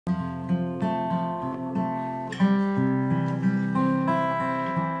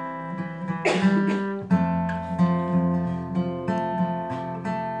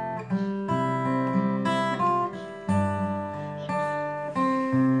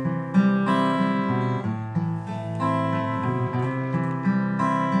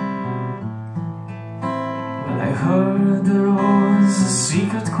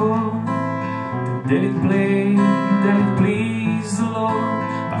Then it played, then it pleased the Lord.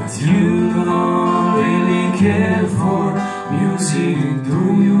 But you don't really care for music, do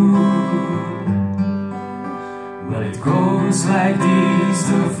you? Well, it goes like this: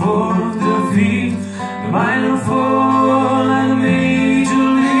 the fourth, the fifth, the minor fall and the major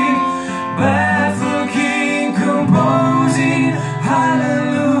lead. Baffled king composing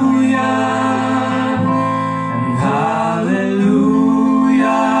hallelujah, hallelujah,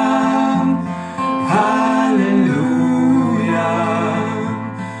 hallelujah,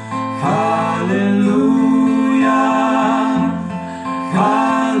 hallelujah,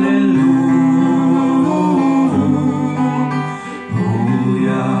 hallelujah.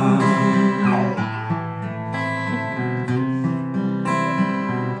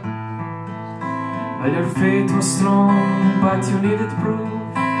 Well, your faith was strong, but you needed proof.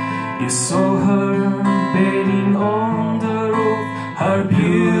 You saw her bathing on the roof, her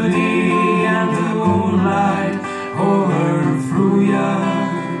beauty and the moonlight overthrew ya.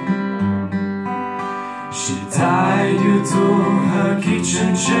 She tied you to her kitchen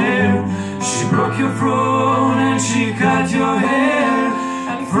chair, she broke your throne and she cut your hair,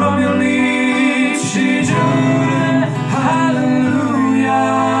 and from your lips she drew the hallelujah.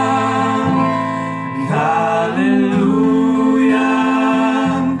 Hallelujah,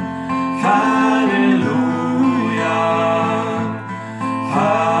 hallelujah,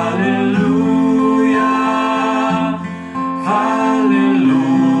 hallelujah, hallelujah.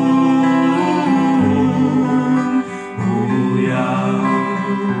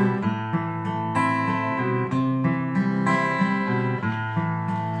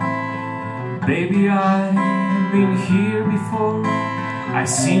 Baby, I've been here before. I've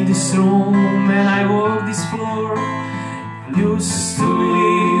seen this room and I walked this floor. Used to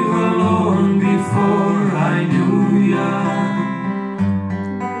live alone before I knew ya.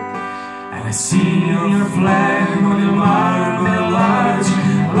 And I see your flag on the marble arch.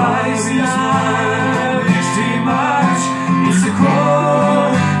 Life is not victory march. It's a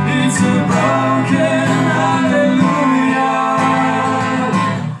cold, it's a broken hallelujah.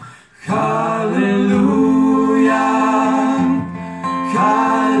 Hallelujah,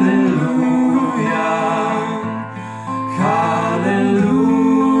 hallelujah, hallelujah,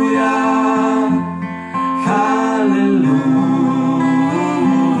 hallelujah.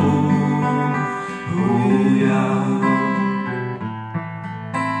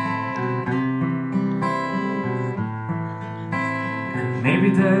 And maybe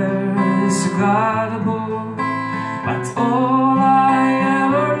there's a God above, but all I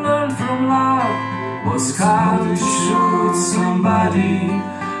ever learned from love was how to shoot somebody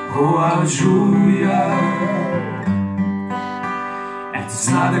who outdrew ya. And it's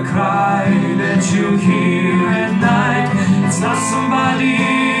not a cry that you hear at night, it's not somebody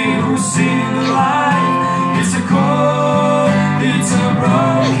who's seen the light. It's a cold, it's a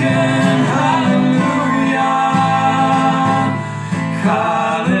broken hallelujah,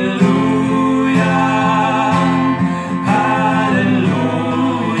 hallelujah, hallelujah,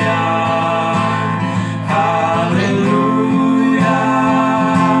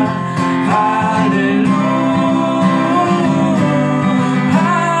 hallelujah, hallelujah,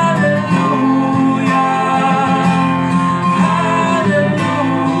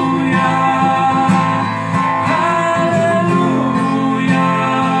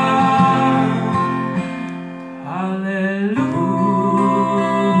 hallelujah.